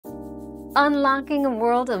unlocking a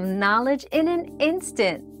world of knowledge in an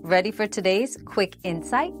instant. Ready for today's quick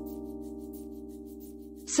insight?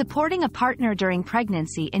 Supporting a partner during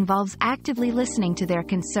pregnancy involves actively listening to their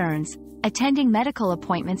concerns, attending medical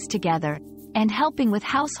appointments together, and helping with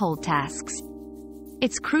household tasks.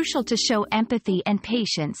 It's crucial to show empathy and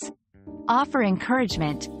patience, offer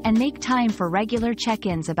encouragement, and make time for regular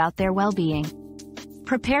check-ins about their well-being.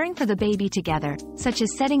 Preparing for the baby together, such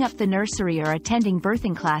as setting up the nursery or attending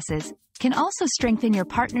birthing classes, can also strengthen your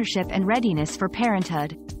partnership and readiness for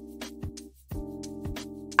parenthood.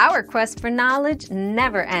 Our quest for knowledge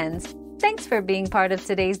never ends. Thanks for being part of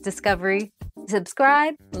today's discovery.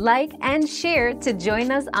 Subscribe, like, and share to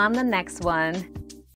join us on the next one.